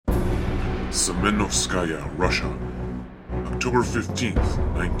Semenovskaya, Russia, October 15th,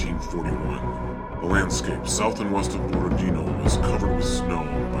 1941. The landscape south and west of Borodino was covered with snow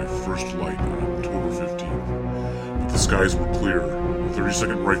by first light on October 15th. But the skies were clear. The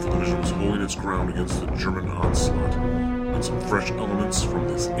 32nd Rifle Division was holding its ground against the German onslaught, and some fresh elements from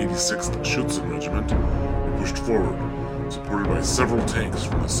the 86th Schutzen Regiment were pushed forward, supported by several tanks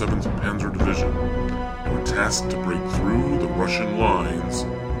from the 7th Panzer Division, and were tasked to break through the Russian lines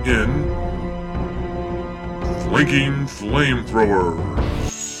in flanking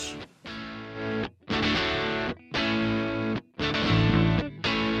flamethrowers.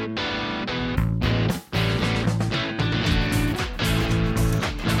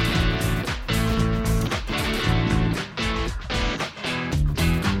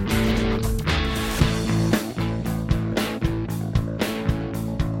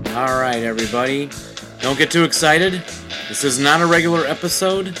 Alright, everybody, don't get too excited. This is not a regular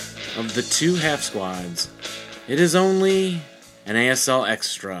episode of the Two Half Squads. It is only an ASL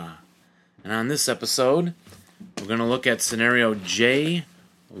Extra. And on this episode, we're going to look at scenario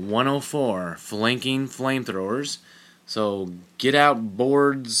J104, flanking flamethrowers. So get out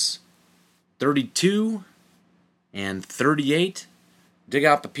boards 32 and 38, dig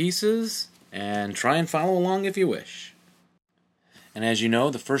out the pieces, and try and follow along if you wish. And as you know,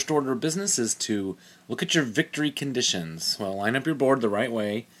 the first order of business is to look at your victory conditions. Well, line up your board the right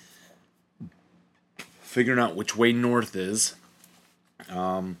way, figuring out which way north is.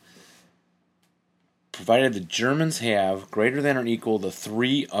 Provided the Germans have greater than or equal to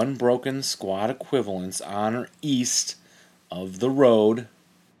 3 unbroken squad equivalents on or east of the road,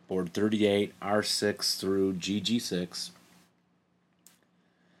 board 38, R6 through GG6,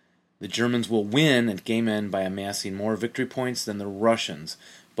 the Germans will win at game end by amassing more victory points than the Russians.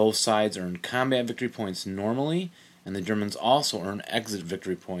 Both sides earn combat victory points normally, and the Germans also earn exit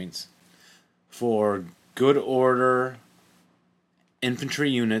victory points for good order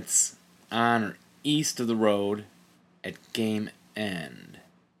infantry units on or east of the road at game end.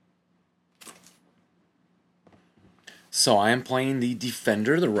 So I am playing the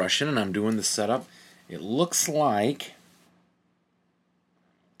defender, the Russian, and I'm doing the setup. It looks like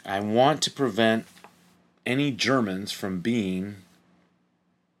I want to prevent any Germans from being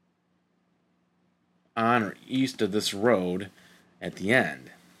on or east of this road at the end,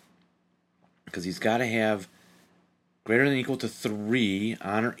 because he's got to have greater than or equal to 3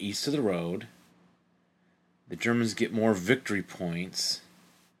 on or east of the road. The Germans get more victory points.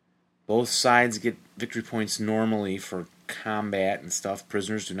 Both sides get victory points normally for combat and stuff.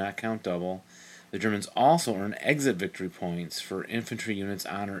 Prisoners do not count double. The Germans also earn exit victory points for infantry units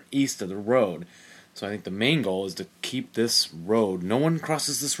on or east of the road. So I think the main goal is to keep this road. No one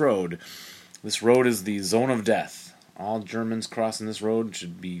crosses this road. This road is the zone of death. All Germans crossing this road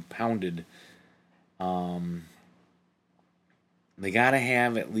should be pounded. They got to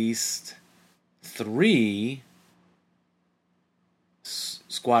have at least 3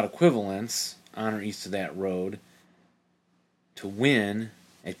 squad equivalents on or east of that road to win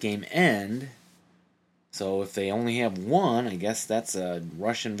at game end. So if they only have 1, I guess that's a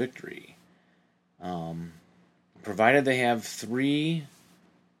Russian victory. Provided they have 3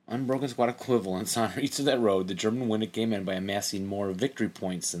 unbroken squad equivalents on each of that road, the German win at game end by amassing more victory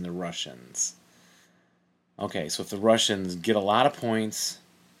points than the Russians. Okay, so if the Russians get a lot of points,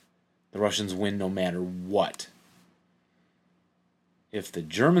 the Russians win no matter what. If the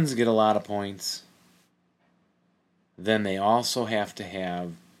Germans get a lot of points, then they also have to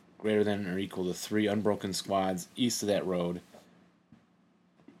have greater than or equal to 3 unbroken squads east of that road.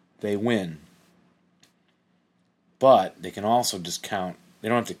 They win. But they can also just count. They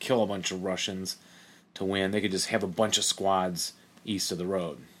don't have to kill a bunch of Russians to win. They could just have a bunch of squads east of the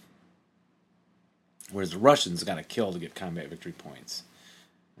road. Whereas the Russians got to kill to get combat victory points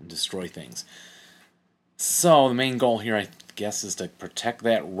and destroy things. So the main goal here, I guess, is to protect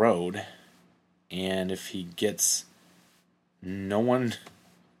that road. And if he gets no one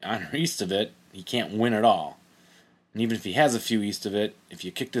on or east of it, he can't win at all. And even if he has a few east of it, if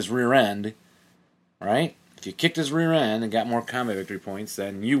you kicked his rear end, right? If you kicked his rear end and got more combat victory points,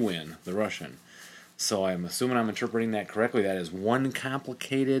 then you win, the Russian. So I'm assuming I'm interpreting that correctly. That is one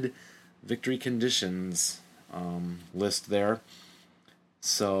complicated victory conditions list there.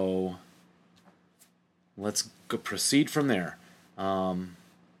 So let's proceed from there. The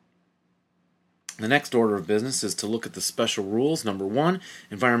next order of business is to look at the special rules. Number 1,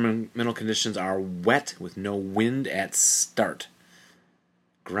 environmental conditions are wet with no wind at start.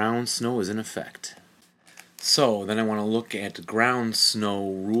 Ground snow is in effect. So then I want to look at ground snow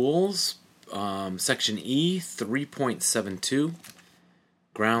rules. Section E, 3.72.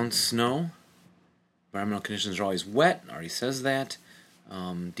 Ground snow. Environmental conditions are always wet. Already says that.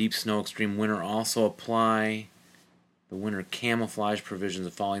 Deep snow, extreme winter also apply. The winter camouflage provisions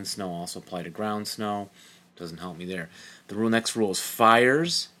of falling snow also apply to ground snow. Doesn't help me there. The next rule is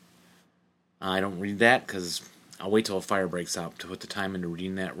fires. I don't read that because I'll wait till a fire breaks out to put the time into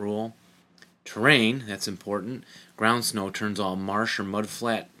reading that rule. Terrain, that's important. Ground snow turns all marsh or mud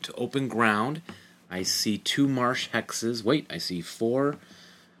flat to open ground. I see 2 marsh hexes. Wait, I see 4,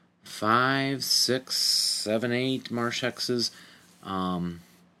 5, 6, 7, 8 marsh hexes.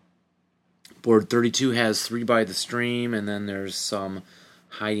 Board 32 has 3 by the stream, and then there's some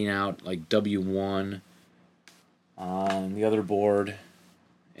hiding out like W1 on the other board,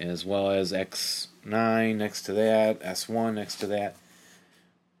 as well as X9 next to that, S1 next to that.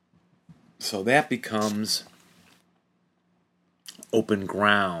 So that becomes open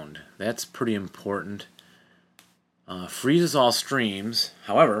ground. That's pretty important. Freezes all streams.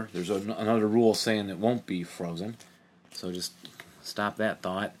 However, there's another rule saying it won't be frozen. So just stop that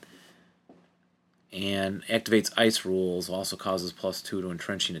thought. And activates ice rules, also causes +2 to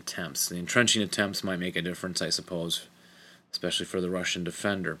entrenching attempts. The entrenching attempts might make a difference, I suppose, especially for the Russian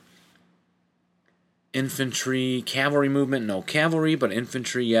defender. Infantry, cavalry movement, no cavalry, but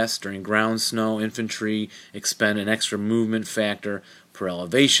infantry, yes. During ground snow, infantry expend an extra movement factor per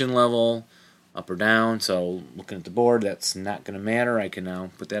elevation level, up or down. So looking at the board, that's not going to matter. I can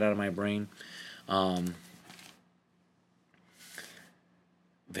now put that out of my brain.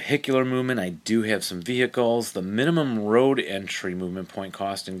 Vehicular movement, I do have some vehicles. The minimum road entry movement point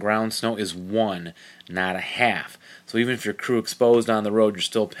cost in ground snow is 1, not a half. So even if your crew exposed on the road, you're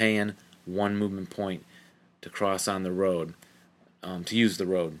still paying 1 movement point to cross on the road, to use the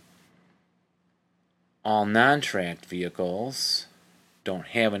road. All non-tracked vehicles don't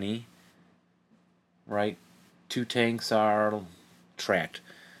have any, right? 2 tanks are tracked.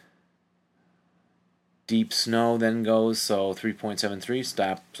 Deep snow then goes, so 3.73,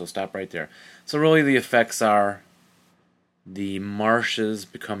 stop right there. So really the effects are the marshes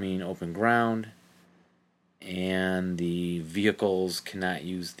becoming open ground, and the vehicles cannot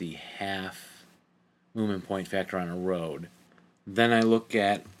use the half movement point factor on a road. Then I look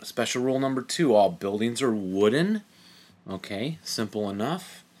at special rule number 2, all buildings are wooden. Okay, simple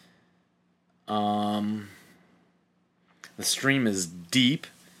enough. The stream is deep,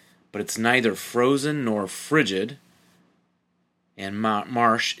 but it's neither frozen nor frigid, and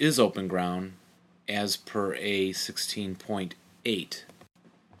marsh is open ground as per A16.8.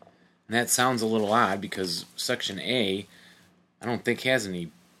 And that sounds a little odd because Section A, I don't think has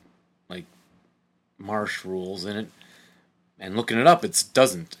any like marsh rules in it. And looking it up, it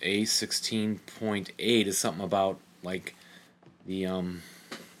doesn't. A16.8 is something about like the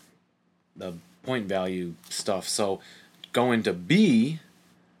point value stuff. So going to B,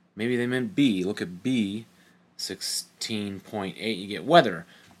 maybe they meant B. Look at B, 16.8. You get weather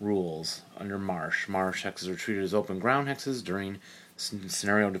rules under marsh. Marsh hexes are treated as open ground hexes during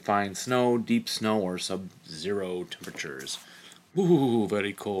scenario-defined snow, deep snow, or sub-zero temperatures. Ooh,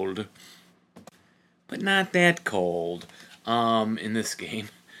 very cold. But not that cold in this game,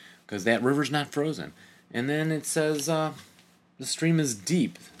 because that river's not frozen. And then it says the stream is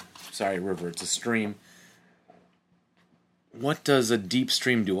deep. Sorry, river, it's a stream. What does a deep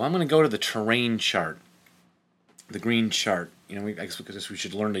stream do? Well, I'm going to go to the terrain chart, the green chart. You know, I guess we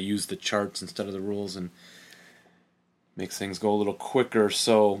should learn to use the charts instead of the rules and makes things go a little quicker.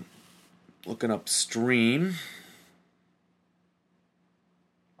 So, looking up stream.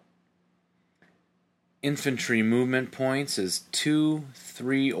 Infantry movement points is 2,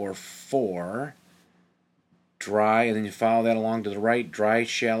 3, or 4. Dry, and then you follow that along to the right. Dry,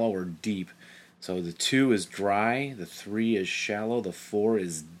 shallow, or deep. So the 2 is dry, the 3 is shallow, the 4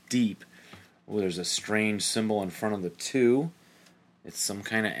 is deep. Oh, there's a strange symbol in front of the 2. It's some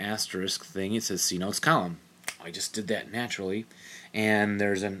kind of asterisk thing. It says C notes column. I just did that naturally. And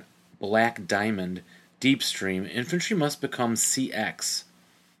there's a black diamond, deep stream. Infantry must become CX.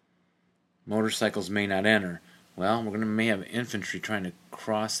 Motorcycles may not enter. Well, may have infantry trying to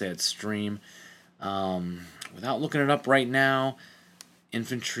cross that stream. Without looking it up right now,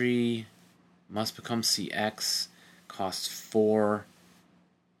 infantry must become CX, costs 4.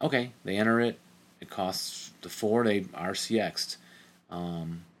 Okay, they enter it. It costs the 4. They are CX'd.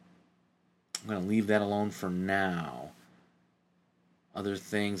 I'm going to leave that alone for now. Other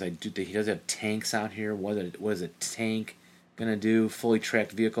things, he does have tanks out here. What is a tank going to do? Fully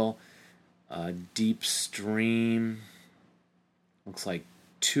tracked vehicle. Deep stream. Looks like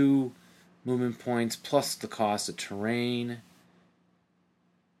 2 movement points plus the cost of terrain.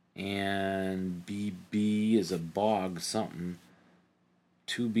 And BB is a bog something.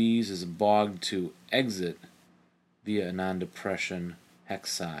 2Bs is bogged to exit via a non-depression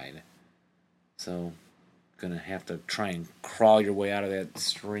hex side. So, gonna have to try and crawl your way out of that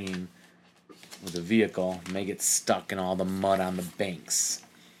stream with a vehicle, may get stuck in all the mud on the banks.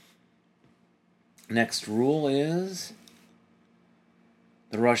 Next rule is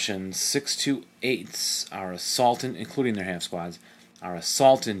the Russians 628s are assault, including their half squads, are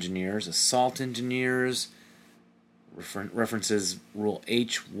assault engineers. Assault engineers references rule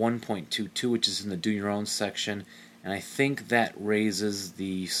H 1.22, which is in the do your own section, and I think that raises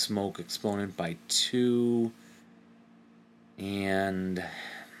the smoke exponent by 2 and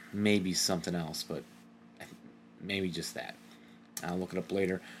maybe something else, but maybe just that. I'll look it up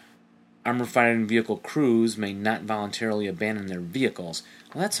later. Armored fighting vehicle crews may not voluntarily abandon their vehicles.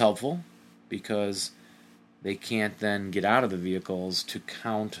 Well, that's helpful because they can't then get out of the vehicles to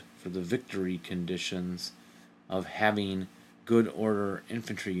count for the victory conditions of having good order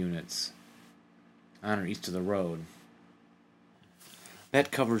infantry units on or east of the road.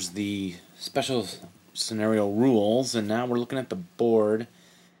 That covers the special scenario rules, and now we're looking at the board.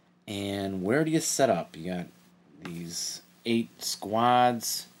 And where do you set up? You got these 8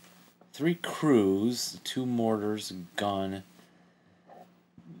 squads, 3 crews, 2 mortars, a gun,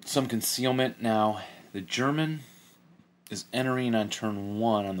 some concealment. Now, the German is entering on turn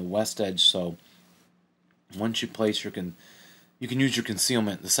 1 on the west edge, so once you place you can use your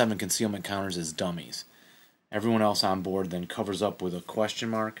concealment, the 7 concealment counters as dummies. Everyone else on board then covers up with a question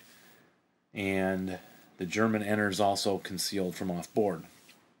mark, and the German enters also concealed from off board.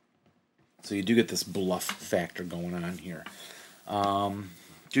 So you do get this bluff factor going on here.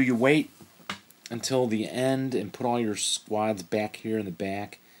 Do you wait until the end and put all your squads back here in the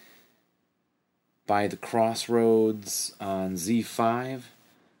back by the crossroads on Z5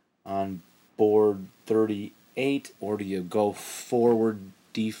 on board 38, or do you go forward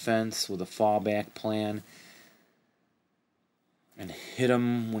defense with a fallback plan and hit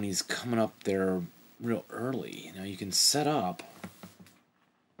him when he's coming up there real early? Now you can set up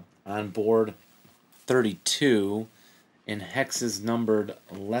on board 32 in hexes numbered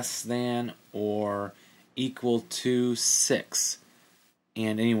less than or equal to 6,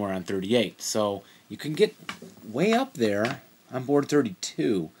 and anywhere on 38. So you can get way up there on board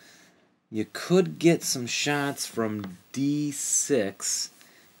 32. You could get some shots from D6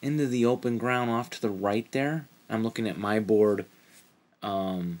 into the open ground off to the right there. I'm looking at my board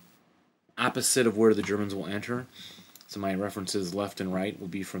opposite of where the Germans will enter. So my references left and right will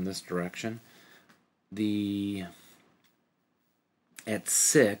be from this direction. At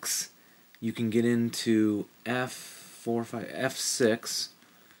 6, you can get into F6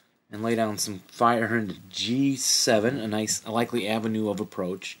 and lay down some fire into G7, a likely avenue of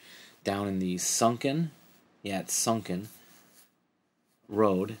approach down in the sunken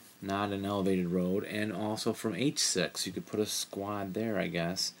road, not an elevated road, and also from H6 you could put a squad there, I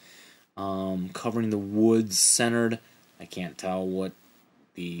guess, covering the woods centered. I can't tell what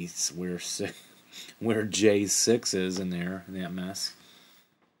where J6 is in there in that mess,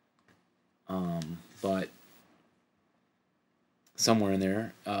 but somewhere in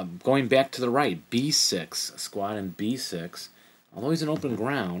there. Going back to the right, B6, a squad in B6. Although he's in open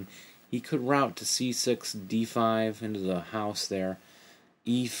ground, he could route to C6, D5 into the house there,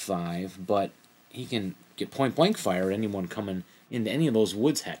 E5, but he can get point-blank fire at anyone coming into any of those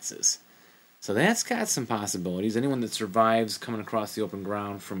woods hexes. So that's got some possibilities. Anyone that survives coming across the open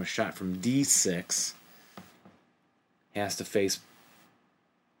ground from a shot from D6 has to face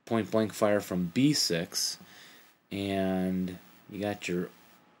point-blank fire from B6, and you got your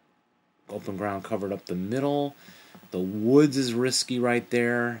open ground covered up the middle. The woods is risky right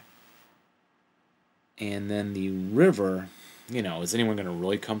there. And then the river, is anyone going to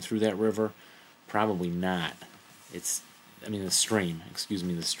really come through that river? Probably not. The stream.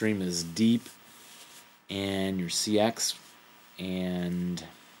 The stream is deep, and your CX, and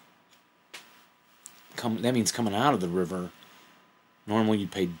that means coming out of the river. Normally you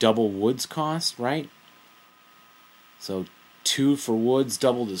pay double woods cost, right? So 2 for woods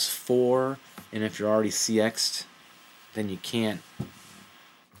doubled is 4, and if you're already CX'd, then you can't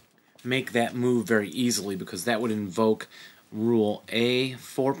make that move very easily because that would invoke Rule A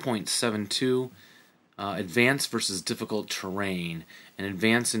 4.72, advance versus difficult terrain. An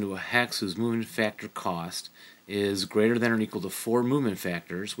advance into a hex whose movement factor cost is greater than or equal to 4 movement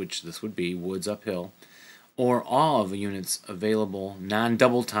factors, which this would be woods uphill, or all of a unit's available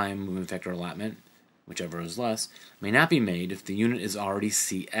non-double time movement factor allotment, whichever is less, may not be made if the unit is already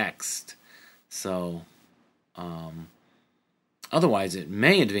CX'd. So, otherwise it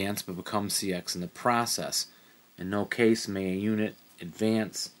may advance but become CX in the process. In no case may a unit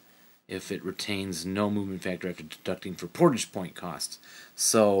advance if it retains no movement factor after deducting for portage point costs.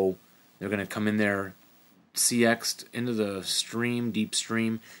 So they're going to come in there, CX'd into the stream, deep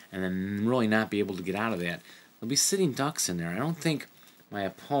stream, and then really not be able to get out of that. There'll be sitting ducks in there. I don't think my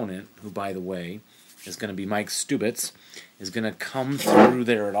opponent, who, by the way, is going to be Mike Stubitz, is going to come through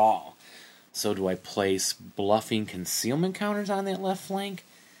there at all. So do I place bluffing concealment counters on that left flank?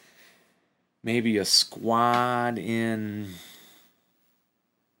 Maybe a squad in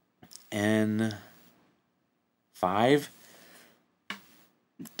N5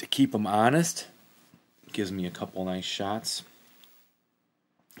 to keep them honest. Gives me a couple nice shots,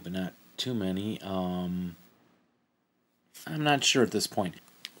 but not too many. I'm not sure at this point.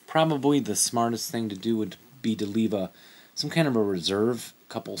 Probably the smartest thing to do would be to leave some kind of a reserve,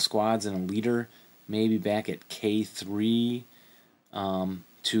 couple squads and a leader, maybe back at K3,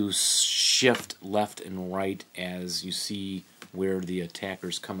 to shift left and right as you see where the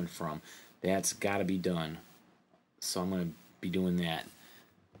attacker's coming from. That's got to be done. So I'm going to be doing that.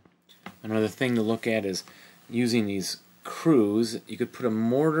 Another thing to look at is using these crews. You could put a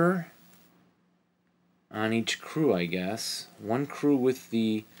mortar on each crew, I guess. One crew with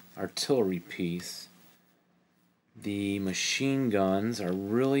the artillery piece. The machine guns are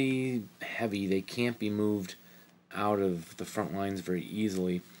really heavy. They can't be moved out of the front lines very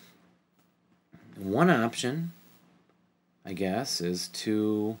easily. One option, I guess, is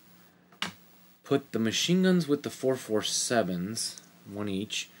to put the machine guns with the 4.47s, one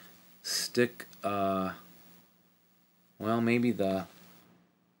each, stick, maybe the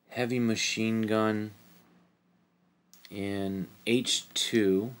heavy machine gun in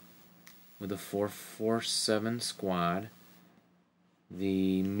H2 with a 4.47 squad,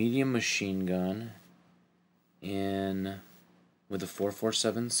 the medium machine gun with a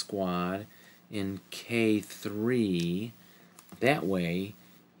 4.47 squad in K3. That way,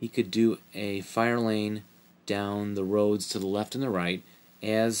 he could do a fire lane down the roads to the left and the right,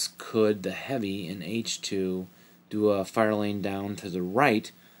 as could the heavy in H2 do a fire lane down to the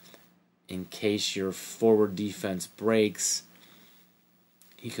right in case your forward defense breaks.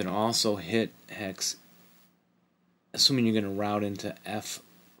 He can also hit hex, assuming you're going to route into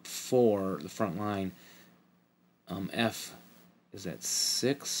F4, the front line. F, is that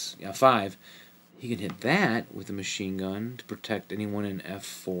 6? Yeah, 5. He can hit that with a machine gun to protect anyone in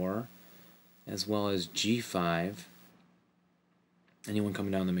F4, as well as G5, anyone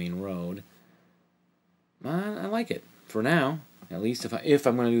coming down the main road. I like it for now, at least if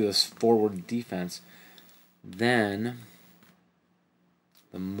I'm going to do this forward defense. Then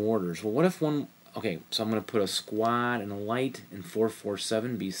the mortars. Well, what if one? Okay, so I'm going to put a squad and a light in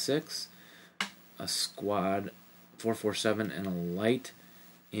 4.47 B6, a squad 4.47 and a light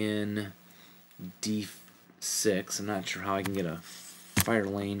in D6. I'm not sure how I can get a fire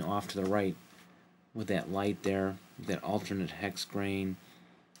lane off to the right with that light there, that alternate hex grain.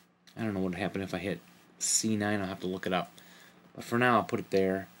 I don't know what would happen if I hit C9. I'll have to look it up. But for now, I'll put it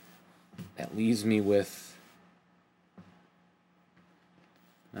there. That leaves me with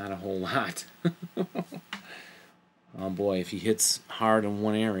not a whole lot. Oh boy, if he hits hard in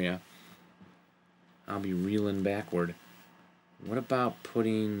one area, I'll be reeling backward. What about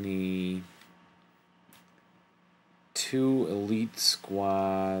putting the 2 elite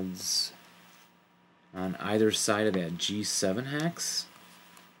squads on either side of that G7 hex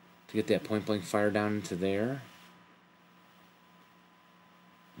to get that point blank fire down into there?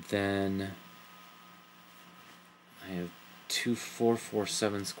 Then I have 2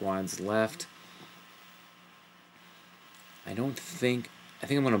 4.47 squads left. I think I'm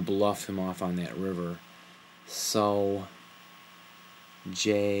going to bluff him off on that river. So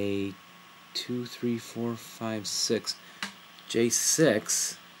J2, 3, 4, 5, 6.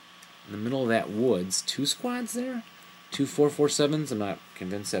 J6 in the middle of that woods. 2 squads there? 2 4.47s. I'm not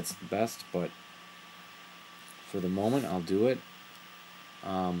convinced that's the best, but for the moment I'll do it.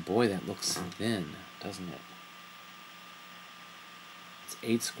 Boy, that looks thin, doesn't it? It's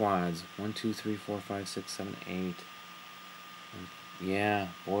 8 squads. 1, 2, 3, 4, 5, 6, 7, 8. Yeah,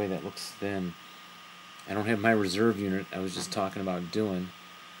 boy, that looks thin. I don't have my reserve unit I was just talking about doing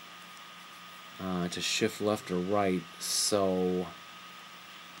to shift left or right. So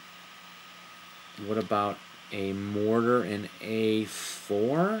what about a mortar in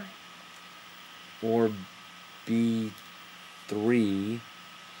A4 or B3?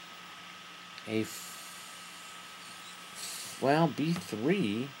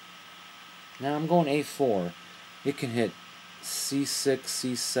 B3. Now I'm going A4. It can hit C6,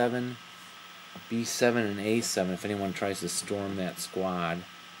 C7, B7, and A7 if anyone tries to storm that squad,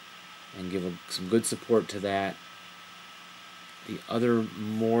 and give some good support to that. the other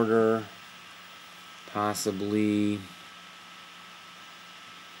mortar, possibly.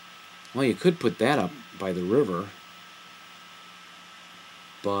 Well, you could put that up by the river,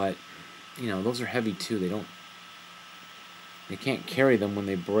 but you know those are heavy too. They can't carry them when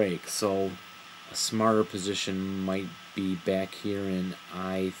they break. So a smarter position might be back here in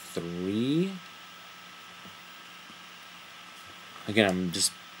I3. Again, I'm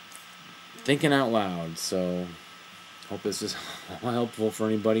just thinking out loud, so hope this is helpful for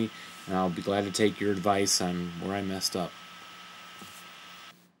anybody, and I'll be glad to take your advice on where I messed up.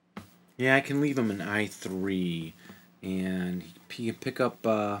 Yeah, I can leave him in I3, and he can pick up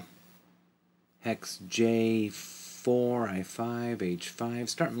hex J4, I5, H5,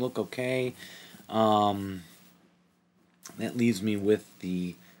 starting to look okay. That leaves me with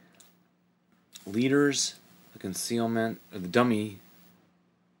the leaders, the concealment, or the dummy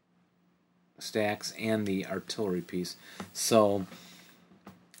stacks, and the artillery piece. So,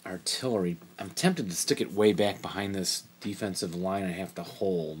 artillery, I'm tempted to stick it way back behind this defensive line I have to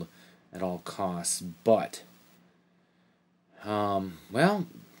hold at all costs, but, well,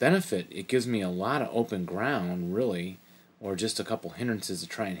 benefit, it gives me a lot of open ground, really, or just a couple hindrances to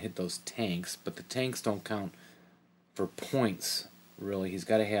try and hit those tanks, but the tanks don't count for points, really. He's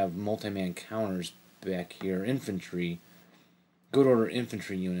got to have multi-man counters back here, infantry, good order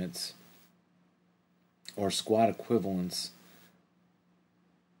infantry units, or squad equivalents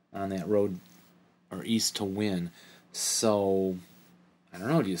on that road, or east to win. So, I don't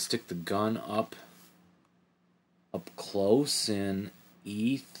know, do you stick the gun up close in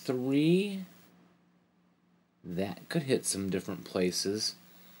E3? That could hit some different places.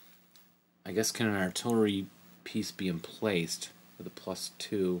 I guess can an artillery piece be emplaced with a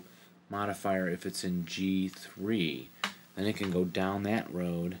 +2 modifier if it's in G3? Then it can go down that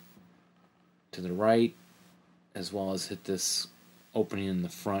road to the right, as well as hit this opening in the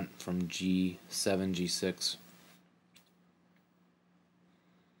front from G7, G6.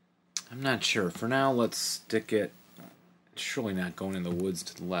 I'm not sure. For now, let's stick it. It's surely not going in the woods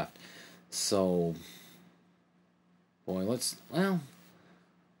to the left. So, boy,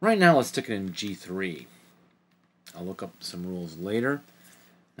 right now let's stick it in G3. I'll look up some rules later.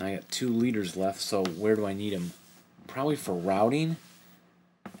 Now I got 2 leaders left, so where do I need them? Probably for routing.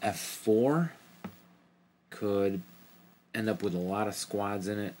 F4 could end up with a lot of squads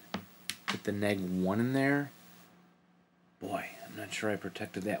in it. Put the neg1 in there. Boy, I'm not sure I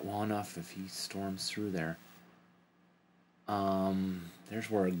protected that well enough if he storms through there. There's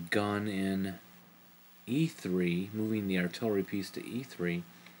where a gun in E3, moving the artillery piece to E3,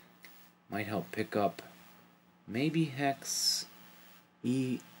 might help pick up maybe hex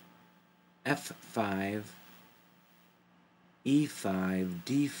F5, E5,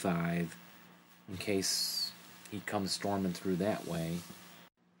 D5, in case he comes storming through that way.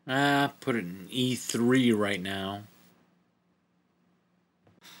 Put it in E3 right now.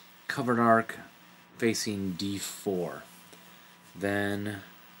 Covered arc facing D4. Then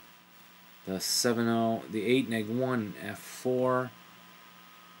the 7-0, the 8 neg1 F4,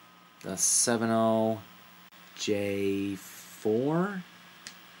 the 7-0 J4,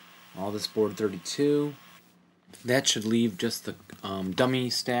 all this board 32. That should leave just the dummy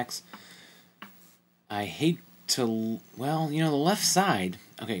stacks. I hate to, well, the left side.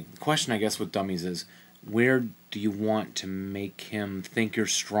 Okay, the question I guess with dummies is, where do you want to make him think you're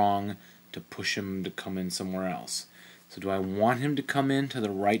strong to push him to come in somewhere else? So do I want him to come in to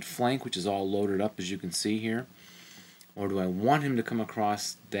the right flank, which is all loaded up as you can see here? Or do I want him to come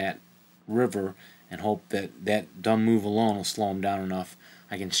across that river and hope that that dumb move alone will slow him down enough?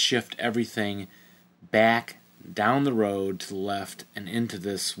 I can shift everything back down the road to the left and into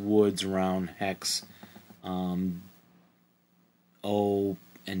this woods around hex O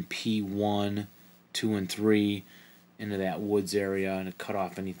and P1, 2 and 3 into that woods area and to cut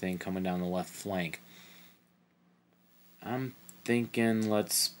off anything coming down the left flank. I'm thinking I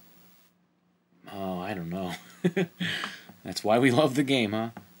don't know. That's why we love the game, huh?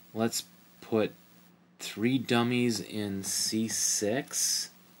 Let's put 3 dummies in C6.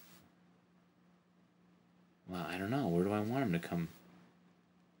 Well, I don't know. Where do I want him to come?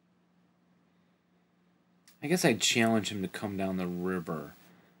 I guess I'd challenge him to come down the river.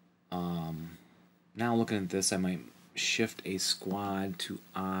 Now looking at this, I might shift a squad to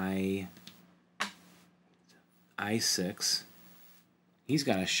I6. He's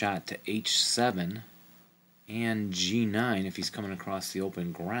got a shot to H7 and G9 if he's coming across the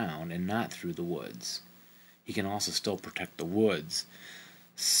open ground and not through the woods. He can also still protect the woods.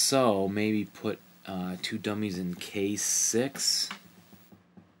 So maybe put 2 dummies in K6.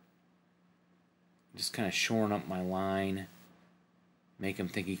 Just kind of shoring up my line make him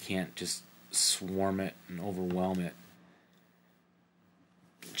think he can't just swarm it and overwhelm it.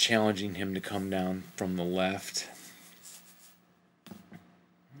 Challenging him to come down from the left.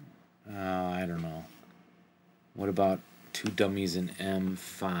 I don't know. What about 2 dummies in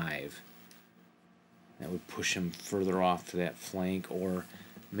M5? That would push him further off to that flank, or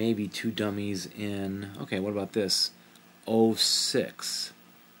maybe 2 dummies in... Okay, what about this? 06.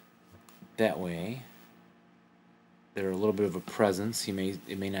 That way, they're a little bit of a presence. It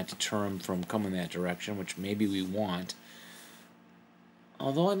may not deter him from coming that direction, which maybe we want.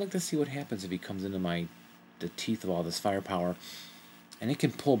 Although I'd like to see what happens if he comes into the teeth of all this firepower. And it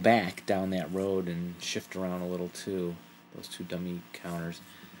can pull back down that road and shift around a little too. Those 2 dummy counters.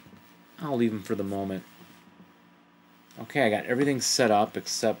 I'll leave them for the moment. Okay, I got everything set up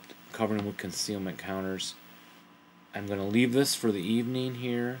except covering with concealment counters. I'm going to leave this for the evening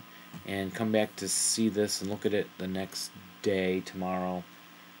here and come back to see this and look at it the next day, tomorrow,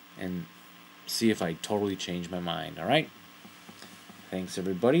 and see if I totally change my mind. Alright? Thanks,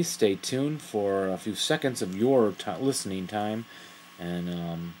 everybody. Stay tuned for a few seconds of your listening time,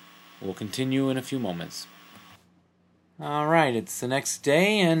 and we'll continue in a few moments. Alright, it's the next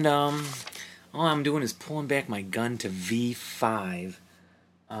day, and all I'm doing is pulling back my gun to V5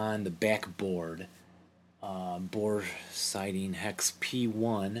 on the backboard. Bore sighting hex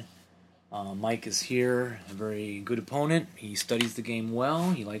P1. Mike is here, a very good opponent. He studies the game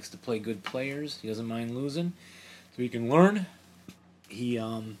well. He likes to play good players. He doesn't mind losing, so he can learn. He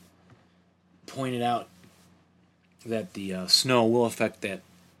pointed out that the snow will affect that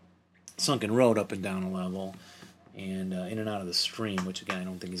sunken road up and down a level and in and out of the stream, which again I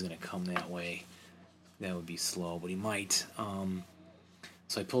don't think he's going to come that way. That would be slow, but he might.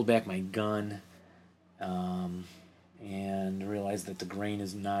 So I pulled back my gun and realized that the grain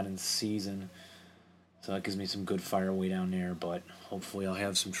is not in season, so that gives me some good fire way down there, but hopefully I'll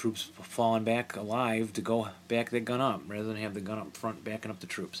have some troops falling back alive to go back that gun up rather than have the gun up front backing up the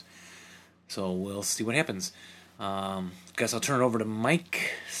troops. So we'll see what happens. Guess I'll turn it over to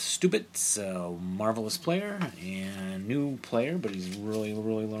Mike Stubitz, a marvelous player and new player, but he's really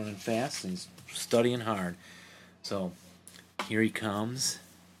learning fast and he's studying hard. So here he comes,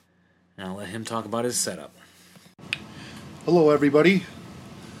 and I'll let him talk about his setup. Hello everybody,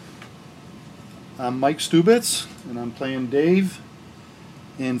 I'm Mike Stubitz and I'm playing Dave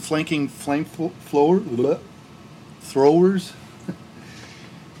in flanking Flamethrowers.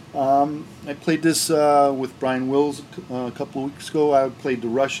 I played this with Brian Wills a couple of weeks ago. I played the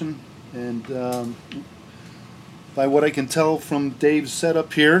Russian, and by what I can tell from Dave's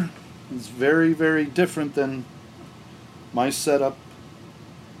setup here, it's very different than my setup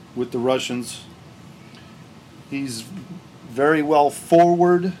with the Russians. He's very well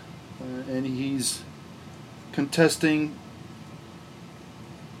forward, and he's contesting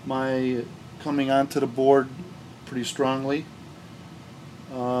my coming onto the board pretty strongly.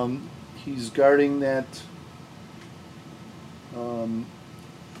 He's guarding that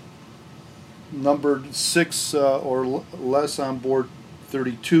numbered 6 or less on board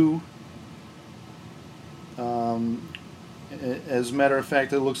 32. As a matter of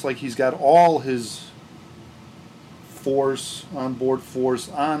fact, it looks like he's got all his force on board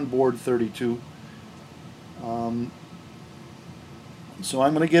 32. So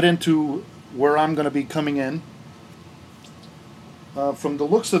I'm going to get into where I'm going to be coming in. From the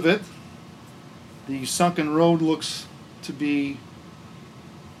looks of it, the sunken road looks to be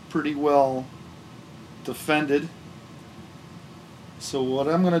pretty well defended. So what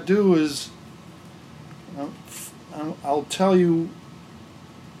I'm going to do is I'll tell you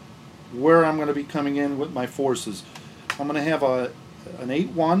where I'm going to be coming in with my forces. I'm going to have an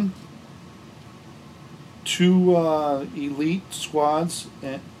 8-1, 2 elite squads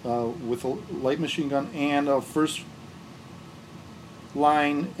with a light machine gun and a first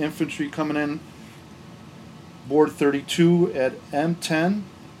line infantry coming in board 32 at M10,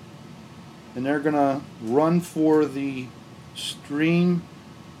 and they're gonna run for the stream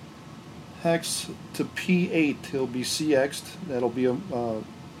hex to P8. He'll be CX'd. That'll be a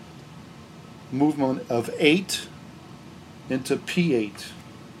movement of 8 into P8.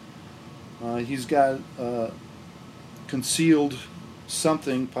 He's got concealed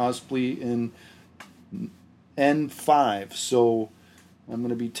something possibly in N5, so I'm going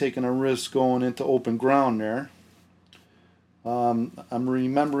to be taking a risk going into open ground there. I'm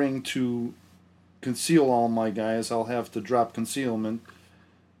remembering to conceal all my guys. I'll have to drop concealment,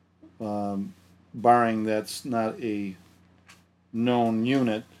 barring that's not a known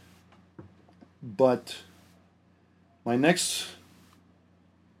unit. But my next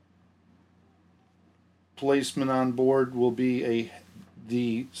placement on board will be a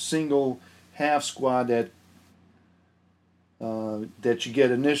the single half squad that that you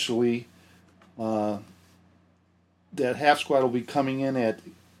get initially. That half squad will be coming in at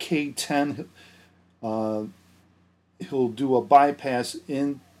K10. He'll do a bypass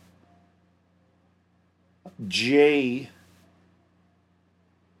in J10,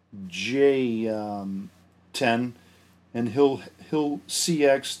 and he'll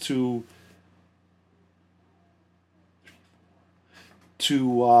CX to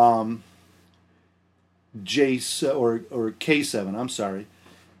J or K7. I'm sorry,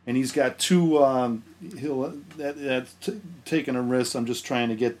 and he's got two. That's taking a risk. I'm just trying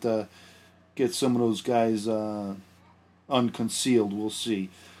to get some of those guys unconcealed. We'll see.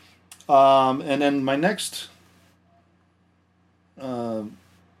 And then my next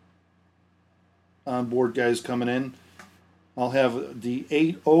onboard guys coming in, I'll have the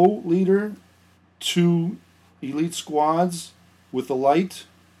 8-0 leader, 2 elite squads with a light,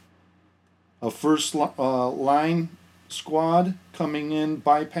 a first line squad coming in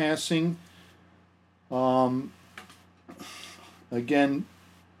bypassing. Again,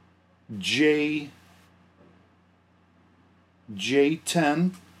 J10,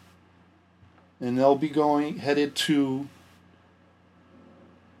 and they'll be headed to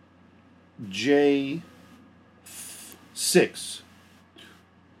J6.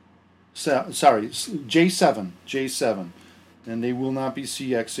 Sorry, J7, and they will not be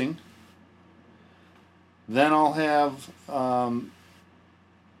CXing. Then I'll have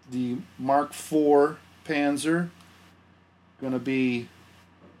the Mark IV Panzer, going to be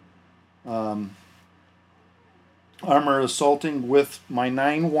armor assaulting with my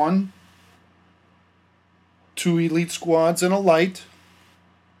 9-1, 2 elite squads and a light,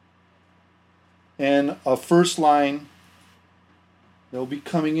 and a first line. They'll be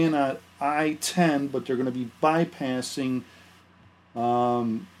coming in at I-10, but they're going to be bypassing.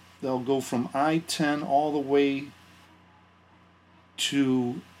 They'll go from I-10 all the way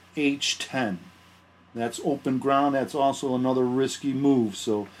to H10. That's open ground. That's also another risky move.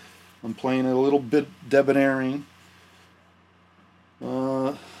 So I'm playing it a little bit debonaring.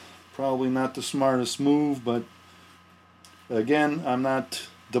 Probably not the smartest move, but again, I'm not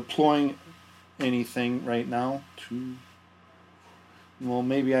deploying anything right now. Well,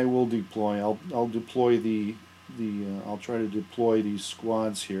 maybe I will deploy. I'll deploy I'll try to deploy these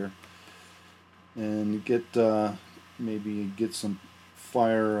squads here and get maybe get some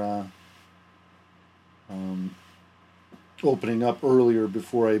fire opening up earlier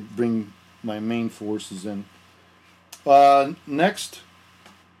before I bring my main forces in. Next,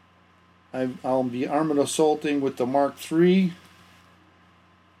 I'll be armored assaulting with the Mark III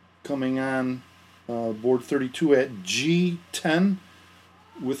coming on board 32 at G10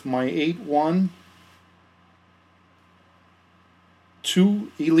 with my 8-1,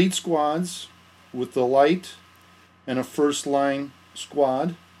 2 elite squads with the light and a first line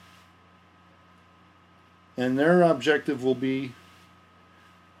squad, and their objective will be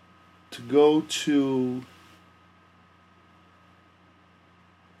to go to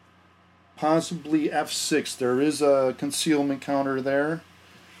possibly F6. There is a concealment counter there.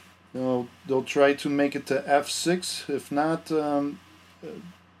 They'll try to make it to F6. If not,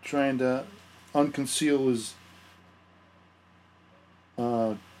 trying to unconceal his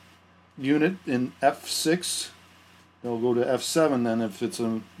unit in F6. They'll go to F7 then if it's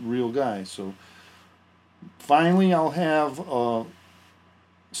a real guy. So finally, I'll have a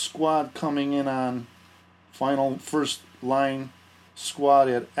squad coming in on final first line squad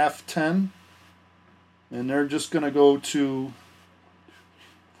at F10, and they're just going to go to,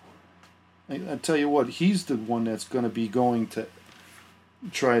 I tell you what, he's the one that's going to be going to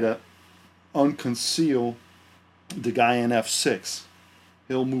try to unconceal the guy in F6.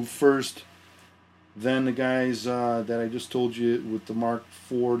 He'll move first, then the guys that I just told you with the Mark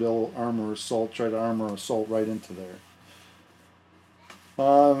IV, they'll try to armor assault right into there.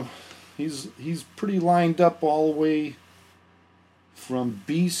 He's pretty lined up all the way from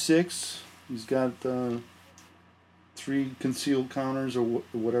B6. He's got 3 concealed counters or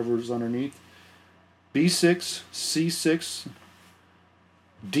whatever's underneath. B6, C6,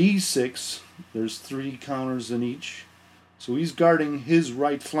 D6. There's 3 counters in each. So he's guarding his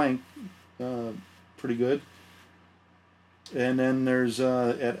right flank pretty good. And then there's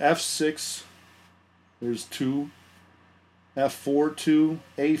at F6, there's 2. F4, 2.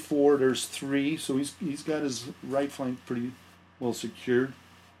 A4, there's 3. So he's got his right flank pretty well secured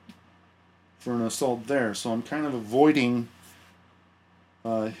for an assault there. So I'm kind of avoiding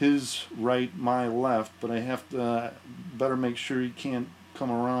his right, my left, but I have to better make sure he can't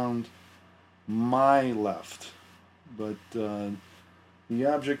come around my left. But The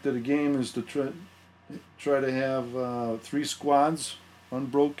object of the game is to try to have 3 squads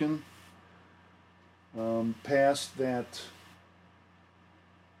unbroken past that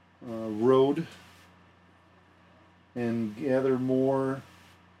road and gather more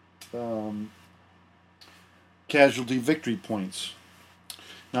casualty victory points.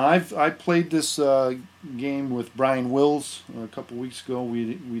 Now I played this game with Brian Wills a couple weeks ago. We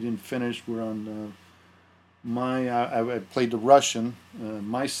didn't finish. We're on I played the Russian.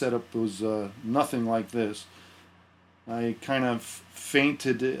 My setup was nothing like this. I kind of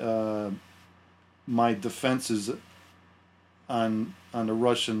fainted my defenses on the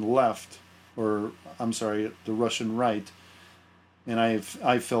Russian left, or I'm sorry, the Russian right, and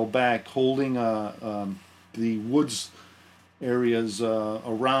I fell back holding the woods areas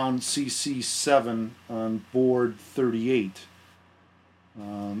around CC7 on board 38,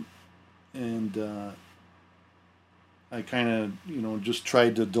 and I kind of just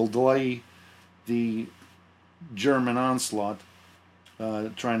tried to delay the German onslaught,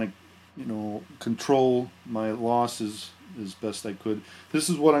 trying to control my losses as best I could. This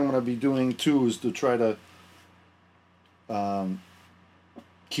is what I'm going to be doing too, is to try to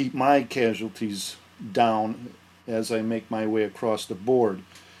keep my casualties down as I make my way across the board.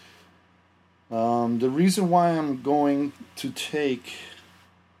 The reason why I'm going to take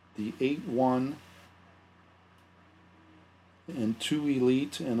the 8-1 and 2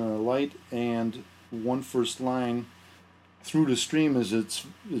 elite and a light and 1 first line through the stream is it's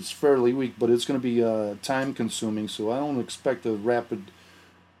fairly weak, but it's going to be time consuming, so I don't expect a rapid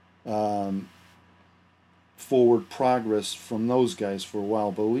forward progress from those guys for a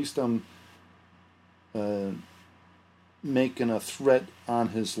while, but at least I'm making a threat on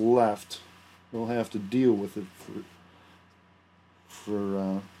his left. We'll have to deal with it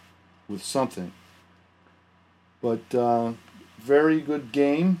with something. But very good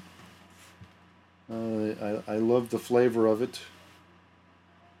game. I love the flavor of it,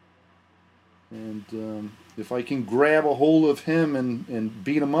 and if I can grab a hold of him and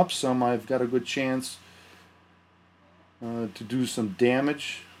beat him up some, I've got a good chance to do some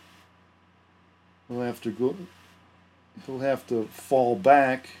damage. He'll have to fall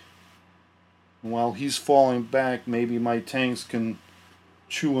back, and while he's falling back, maybe my tanks can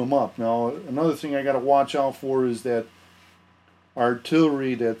chew him up. Now, another thing I got to watch out for is that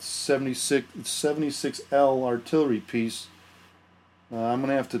artillery, that 76L artillery piece. I'm going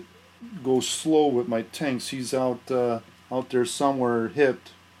to have to go slow with my tanks. He's out there somewhere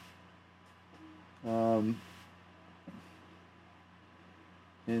hipped. And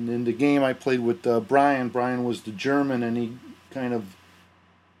in the game I played with Brian was the German, and he kind of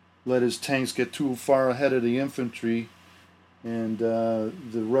let his tanks get too far ahead of the infantry, and the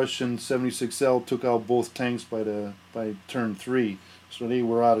Russian 76L took out both tanks by turn 3, so they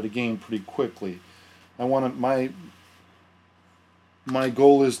were out of the game pretty quickly. My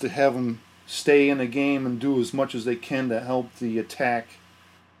goal is to have them stay in the game and do as much as they can to help the attack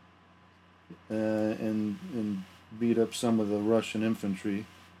and beat up some of the Russian infantry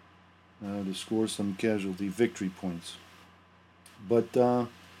to score some casualty victory points. But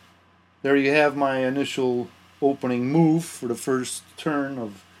there you have my initial opening move for the first turn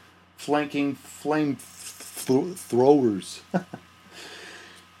of flanking Flamethrowers.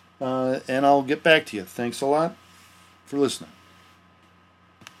 And I'll get back to you. Thanks a lot for listening.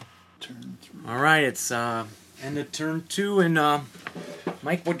 Turn 3. All right, it's end of turn 2, and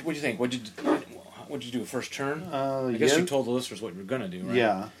Mike, what do you think? What'd you do first turn? I guess you told the listeners what you were gonna do, right?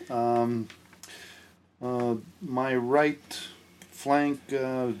 Yeah. My right flank,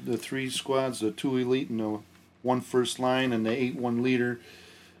 the 3 squads, the 2 elite and the 1 first line, and the 8-1 leader,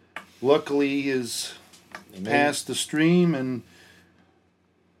 luckily is past the stream, and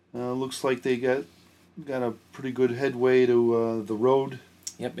looks like they got a pretty good headway to the road.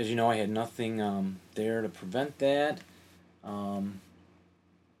 Yep, as you know, I had nothing there to prevent that.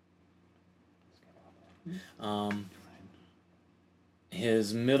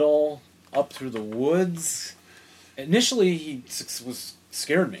 His middle up through the woods. Initially, he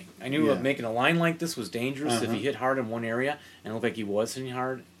scared me. I knew making a line like this was dangerous. If he hit hard in one area, and it looked like he was hitting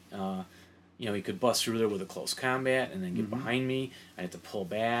hard, he could bust through there with a close combat and then get behind me. I had to pull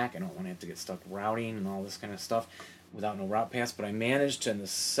back. I don't want to have to get stuck routing and all this kind of stuff without no route pass. But I managed to, in the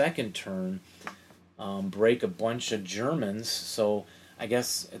second turn, break a bunch of Germans. So I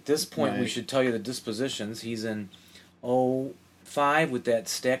guess at this point we should tell you the dispositions. He's in 05 with that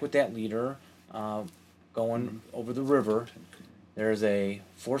stack with that leader going over the river. There's a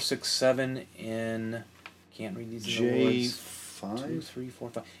 467 in, can't read these in the words. J5? 2, 3, 4,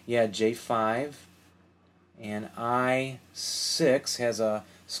 5. Yeah, J5. And I6 has a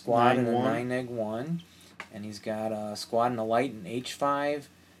squad and a 9-1. 9-1. And he's got a squad and a light in H5.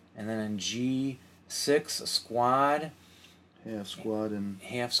 And then in G6, a squad. Half squad in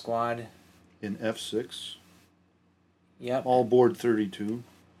F6. Yep. All board 32.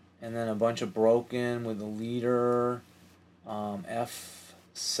 And then a bunch of broken with a leader, F7.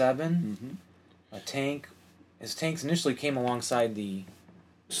 Mm-hmm. A tank. His tanks initially came alongside the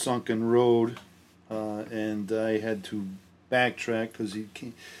sunken road, and I had to backtrack because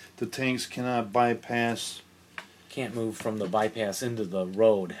the tanks cannot bypass. Can't move from the bypass into the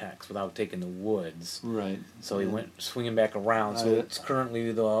road hex without taking the woods. Right. So he went swinging back around. So it's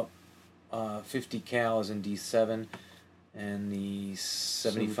currently the 50 cal is in D7, and the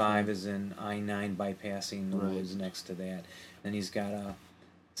 75 is in I9, bypassing the woods next to that. Then he's got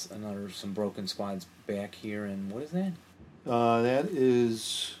some broken squads back here, and what is that? That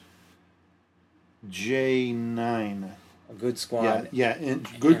is J9. A good squad. Yeah, and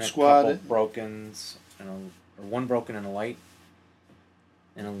good and squad. A couple brokens, or one broken and a light,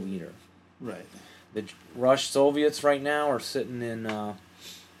 and a leader. Right. The Rush Soviets right now are sitting in L2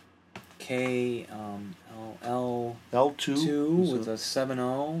 with a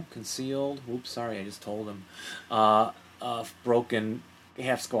 7-0 concealed. Oops, sorry, I just told him. Broken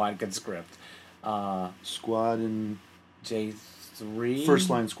half squad conscript. Squad in J3. First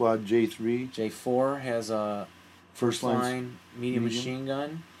line squad J3. J4 has a first line medium machine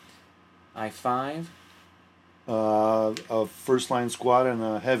gun. I5. A first line squad and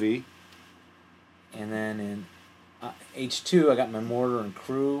a heavy. And then in H2, I got my mortar and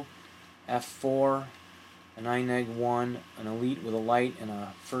crew. F4, an I-1, an elite with a light, and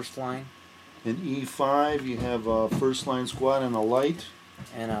a first line. In E5, you have a first line squad and a light.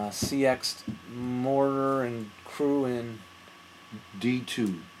 And a CX mortar and crew in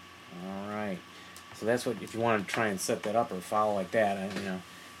D2. All right. So that's what, if you want to try and set that up or follow like that, at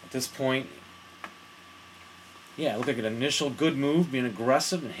this point, yeah, it looked like an initial good move, being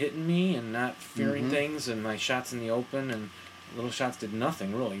aggressive and hitting me and not fearing things, and my shots in the open and little shots did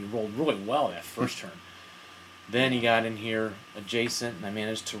nothing, really. He rolled really well that first turn. Then he got in here adjacent, and I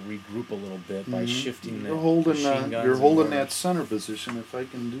managed to regroup a little bit by shifting the machine guns. You're holding that center position. If I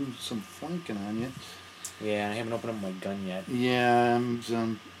can do some flanking on you. Yeah, I haven't opened up my gun yet. Yeah,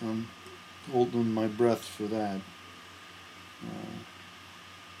 I'm holding my breath for that.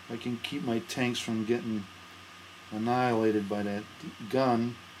 I can keep my tanks from getting annihilated by that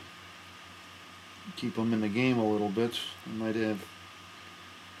gun. Keep them in the game a little bit. I might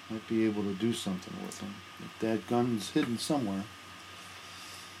be able to do something with them. If that gun's hidden somewhere.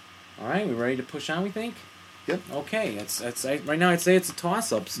 All right, we ready to push on, we think? Yep. Okay, right now I'd say it's a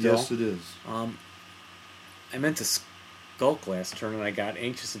toss-up still. Yes, it is. I meant to skulk last turn, and I got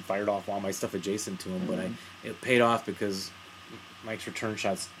anxious and fired off all my stuff adjacent to him, but it paid off because Mike's return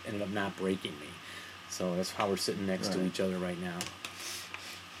shots ended up not breaking me. So that's how we're sitting next to each other right now.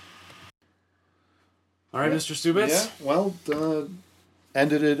 All right, Mr. Stubitz? Yeah, well,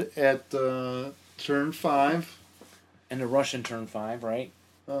 ended it at turn 5. And the Russian turn 5, right?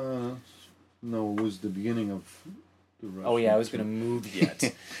 No, it was the beginning of the Russian. Oh, yeah, I was going to move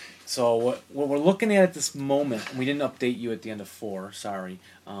yet. So what we're looking at this moment, and we didn't update you at the end of 4, sorry,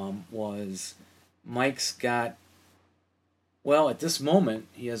 was Mike's got, well, at this moment,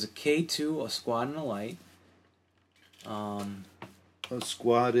 he has a K2, a squad, and a light. A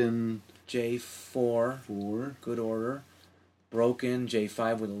squad in J4, good order. Broken,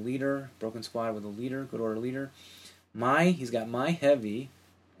 J5 with a leader. Broken squad with a leader, good order leader. He's got my heavy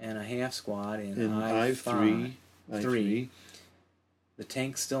and a half squad in I5. 3. The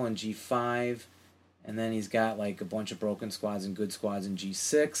tank's still in G5. And then he's got like a bunch of broken squads and good squads in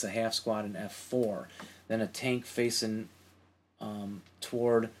G6, a half squad in F4. Then a tank facing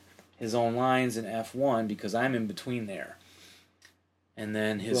toward his own lines in F1 because I'm in between there. And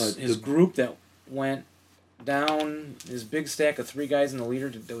then his group that went down, his big stack of 3 guys in the leader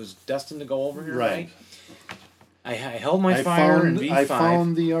that was destined to go over here, right? I held my fire in V5. I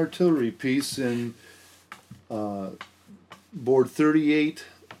found the artillery piece in board 38,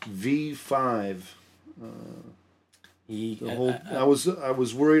 V5. I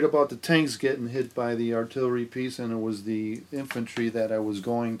was worried about the tanks getting hit by the artillery piece, and it was the infantry that I was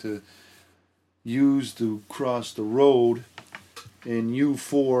going to use to cross the road. And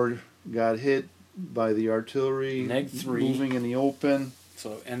U4 got hit by the artillery, Neg-3, moving in the open.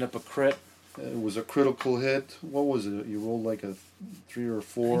 So end up a crit. It was a critical hit. What was it? You rolled like a 3 or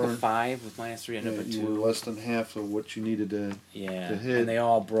 4. I think a 5 with -3, end up a 2. You were less than half of what you needed to hit. And they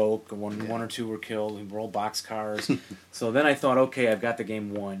all broke. One or 2 were killed. We rolled boxcars. So then I thought, okay, I've got the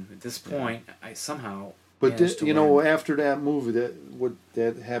game won. At this point, I somehow But managed to you know, win. after that move,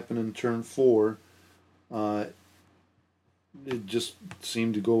 that happened in turn 4, it just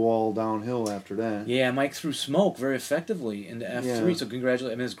seemed to go all downhill after that. Yeah, Mike threw smoke very effectively into F3, Yeah. so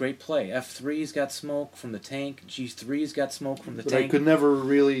congratulations. I mean, it's a great play. F3's got smoke from the tank. G3's got smoke from the But tank. I could never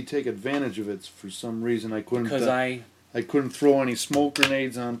really take advantage of it for some reason. I couldn't. Because I couldn't throw any smoke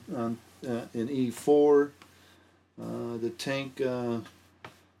grenades on in E4. The tank, the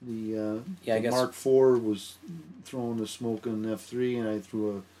I guess- Mark IV was throwing the smoke in F3, and I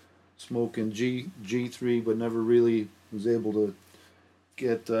threw a smoke in G3, but never really was able to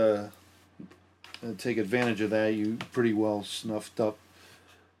get take advantage of that. You pretty well snuffed up.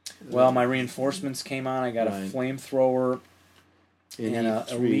 Well, my reinforcements came on. I got a Right. flamethrower In and a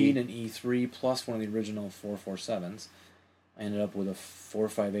E3. lead in E3 plus one of the original 447s. I ended up with a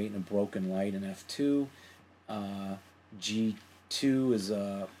 458 and a broken light in F2. G2 is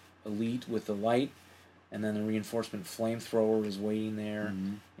a elite with the light, and then the reinforcement flamethrower is waiting there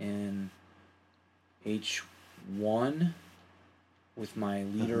in H1 with my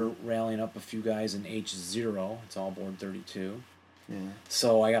leader rallying up a few guys in H0. It's all board 32. Yeah.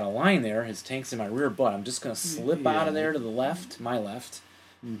 So I got a line there. His tank's in my rear butt. I'm just going to slip out of there to the left, my left,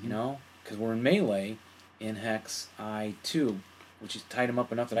 you know, because we're in melee in Hex I2, which has tied him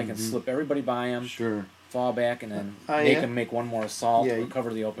up enough that I can slip everybody by him, Sure. fall back, and then I- make him make one more assault, Yeah.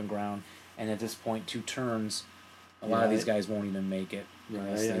 recover the open ground. And at this point, 2 turns, a lot of Yeah, these guys won't even make it.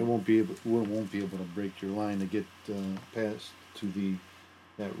 I won't be able. We won't be able to break your line to get past to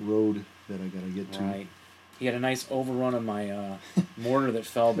that road that I got to get to. Right. He had a nice overrun of my mortar that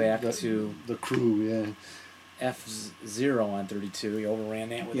fell back to the crew. Yeah. F0 on 32. He overran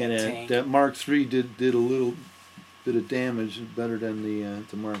that with Yeah, that that, tank. that Mark III did a little bit of damage, better than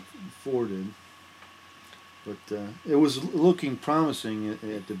the Mark IV did. But it was looking promising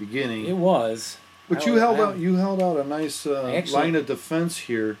at the beginning. It was. But I you was- held I- out. You held out a nice actually- line of defense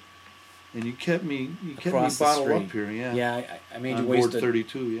here, and you kept me Across the bottled street. up here. Yeah. Yeah, I made On you waste board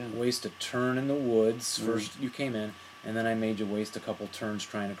 32. Yeah. waste a turn in the woods. First you came in, and then I made you waste a couple turns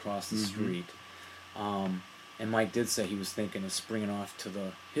trying to cross the street. And Mike did say he was thinking of springing off to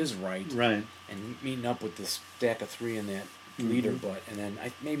his right Right. and meeting up with this stack of 3 in that leader butt, and then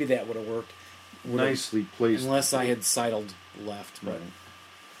maybe that would have worked. Nicely placed. Unless I had sidled left, but Right.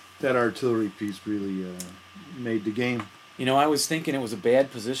 That artillery piece really made the game. you know, I was thinking it was a bad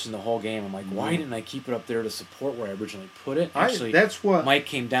position the whole game. I'm like, why didn't I keep it up there to support where I originally put it? Actually, that's what Mike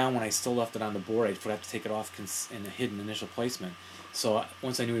came down when I still left it on the board. I'd have to take it off in a hidden initial placement. So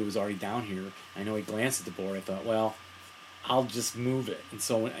once I knew he was already down here, I know he glanced at the board. I thought, well, I'll just move it. And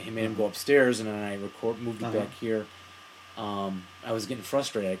so he made him go upstairs, and then I moved it back here. I was getting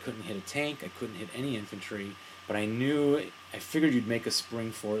frustrated. I couldn't hit a tank. I couldn't hit any infantry. But I figured you'd make a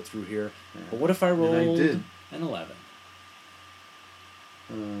spring for it through here. Yeah. But what if I rolled And I did. an 11?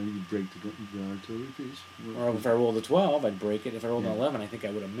 You break the artillery piece. Or if I rolled a 12, I'd break it. If I rolled an Yeah. 11, I think I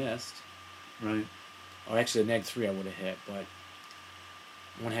would have missed. Right. Or actually, a neg 3 I would have hit. But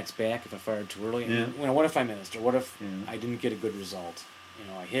one hex back if I fired too early. Yeah. And, what if I missed? Or what if Yeah. I didn't get a good result?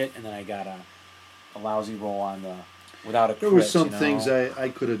 I hit, and then I got a lousy roll on without a crit. There were some things I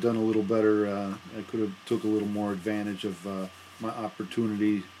could have done a little better. I could have took a little more advantage of my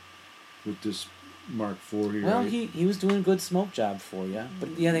opportunity with this Mark IV here. Well, he was doing a good smoke job for you. But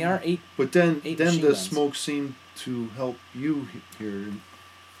yeah, they are 8. But then eight the machine guns. smoke seemed to help you here.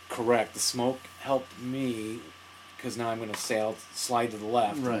 Correct. The smoke helped me because now I'm going to slide to the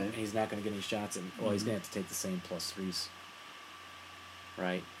left. Right. And he's not going to get any shots. Well, he's going to have to take the same +3s.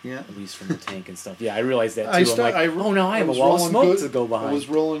 Right? Yeah. At least from the tank and stuff. Yeah, I realized that too. I I'm like, oh no, I have a was wall of rolling smoke good. to go behind. I was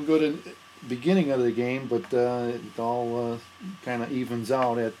rolling good in beginning of the game, but it all kind of evens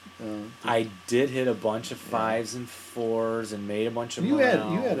out at. I did hit a bunch of 5s and 4s and made a bunch of you had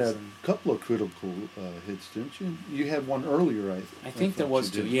morales a couple of critical hits, didn't you? You had one earlier, I think there thought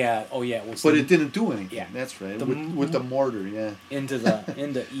was you 2. did. Yeah. Oh yeah. It was But it didn't do anything. Yeah. That's right. The With the mortar, yeah. into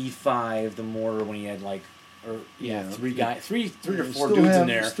E5 the mortar when he had three or 4 dudes in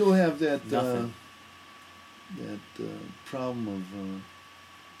there. Still have that Nothing. problem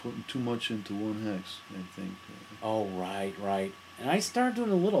of putting too much into one hex. I think. Oh right. And I started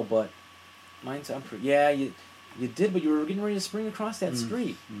doing a little, but mine's you did, but you were getting ready to spring across that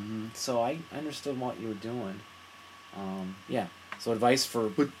street. Mm-hmm. So I understood what you were doing. Yeah. So advice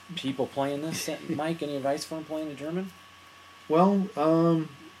for people playing this, Mike? Any advice for them playing the German? Well,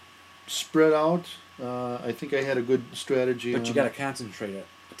 spread out. I think I had a good strategy. But you got to concentrate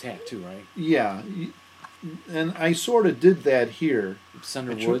attack too, right? Yeah, and I sort of did that here.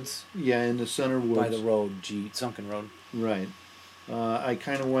 Center woods. Yeah, in the center woods By the road, sunken road. Right. I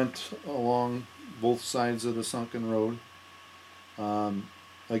kind of went along both sides of the sunken road.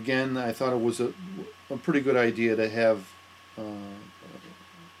 Again, I thought it was a pretty good idea to have a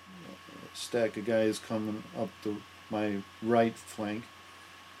stack of guys coming up my right flank,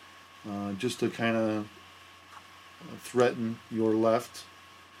 just to kind of threaten your left.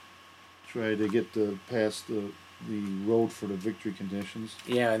 Try to get past the road for the victory conditions.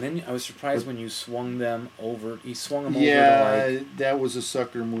 Yeah, and then I was surprised when you swung them over. You swung them over Yeah, to like. that was a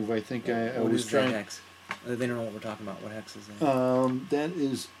sucker move. I think I was trying. Hex? They don't know what we're talking about. What hex is that? That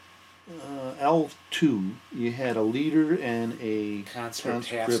is L2. You had a leader and a conscript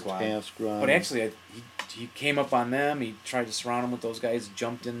half squad. But actually, he came up on them. He tried to surround them with those guys.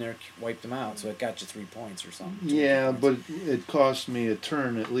 Jumped in there, wiped them out. So it got you 3 points or something. Yeah, but it cost me a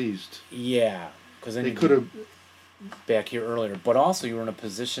turn at least. Yeah, because then they could have back here earlier. But also, you were in a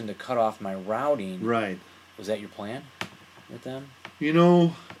position to cut off my routing. Right. Was that your plan with them? You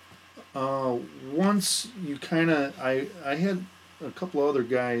know, once you kind of, I had a couple other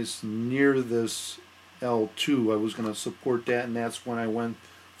guys near this L2. I was going to support that, and that's when I went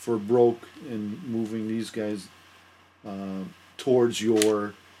for broke in moving these guys towards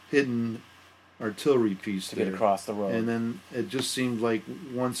your hidden artillery piece to get across the road. And then it just seemed like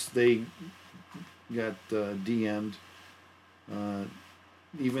once they got DM'd,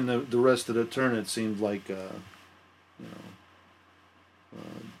 even the rest of the turn, it seemed like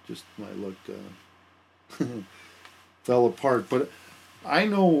just my luck fell apart. But I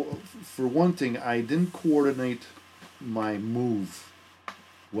know for one thing, I didn't coordinate my move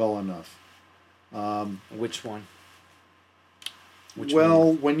well enough. Which one?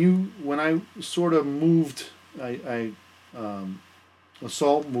 When I sort of moved, I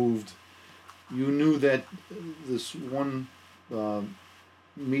assault moved. You knew that this one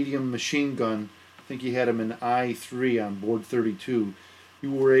medium machine gun, I think you had him in I3 on board 32.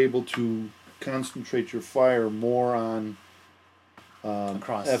 You were able to concentrate your fire more on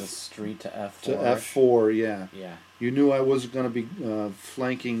across the street to F4. To F4, yeah. Yeah. You knew I wasn't going to be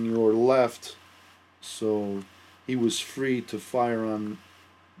flanking your left, so he was free to fire on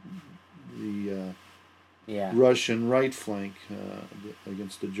the Russian right flank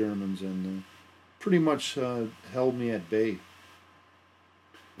against the Germans, and pretty much held me at bay.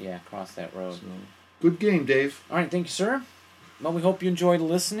 Yeah, across that road. So, good game, Dave. All right, thank you, sir. Well, we hope you enjoyed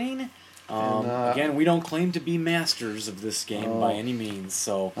listening. Again, we don't claim to be masters of this game by any means,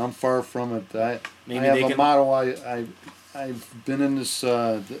 so I'm far from it. I have a motto. I've been in this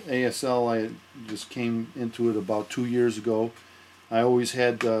the ASL. I just came into it about 2 years ago. I always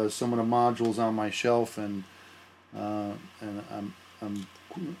had some of the modules on my shelf, and I'm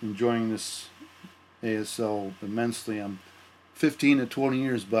enjoying this ASL immensely. I'm 15 to 20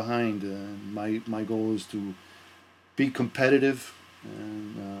 years behind, and my goal is to be competitive,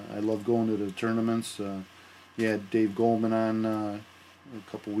 and I love going to the tournaments. You had Dave Goldman on a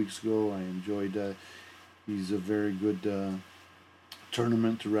couple weeks ago. I enjoyed. He's a very good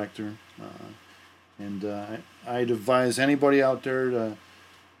tournament director, and I'd advise anybody out there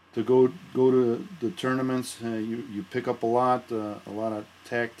to go to the tournaments. You pick up a lot of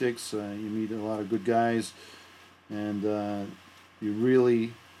tactics. You meet a lot of good guys, and you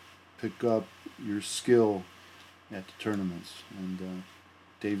really pick up your skill at the tournaments. And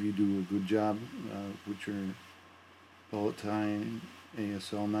Dave, you do a good job with your Palatine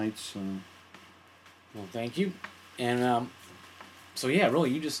ASL nights. Well, thank you. And so yeah, really,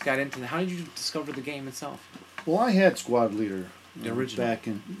 you just got into how did you discover the game itself? Well, I had Squad Leader the original back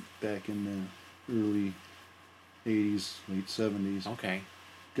in the early 80s, late 70s. Okay.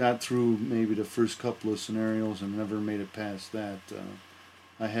 Got through maybe the first couple of scenarios and never made it past that.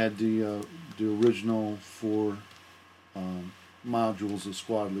 I had the original 4 modules of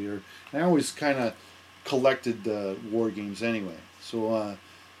Squad Leader. And I always kind of collected war games anyway. So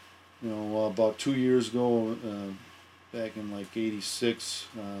about 2 years ago, back in like 86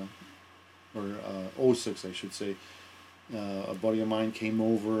 or 06, I should say, a buddy of mine came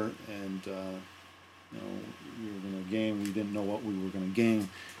over, and we were going to game. We didn't know what we were going to game.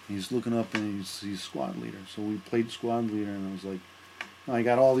 He's looking up, and he's Squad Leader. So we played Squad Leader, and I was like, I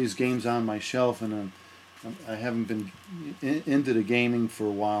got all these games on my shelf, and I haven't been into the gaming for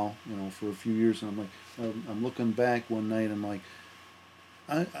a while, for a few years. And I'm like, I'm looking back one night, I'm like,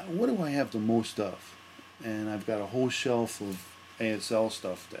 what do I have the most of? And I've got a whole shelf of ASL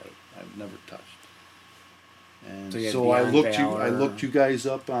stuff that I've never touched. And so I looked you guys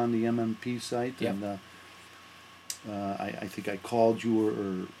up on the MMP site, yep. And I think I called you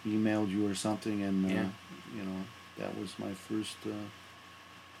or emailed you or something, and that was my first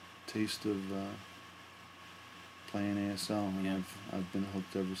taste of playing ASL, and Yeah. I've been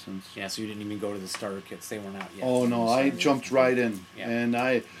hooked ever since. Yeah, so you didn't even go to the starter kits; they weren't out yet. Oh no, I started. jumped right in, Yeah. and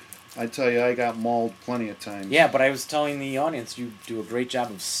I tell you, I got mauled plenty of times. Yeah, but I was telling the audience, you do a great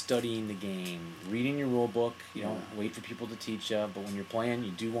job of studying the game, reading your rule book. You don't wait for people to teach you, but when you're playing,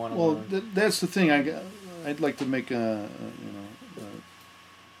 you do want to Well, learn. that's the thing. I'd like to make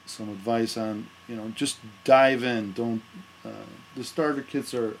some advice on, just dive in. Don't the starter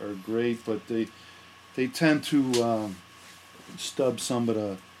kits are great, but they tend to stub some of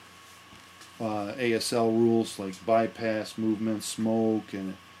the ASL rules like bypass, movement, smoke,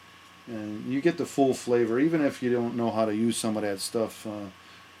 and you get the full flavor. Even if you don't know how to use some of that stuff, a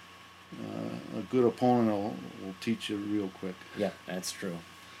good opponent will teach you real quick. Yeah, that's true.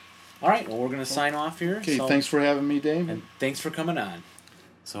 All right, well, we're going to sign off here. Okay, so, thanks for having me, Dave. And thanks for coming on.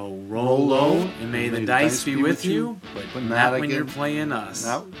 So roll low, and may the dice be with you, but not when you're playing us.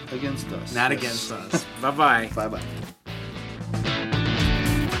 Not against us. Not Yes. against us. Bye-bye. Bye-bye.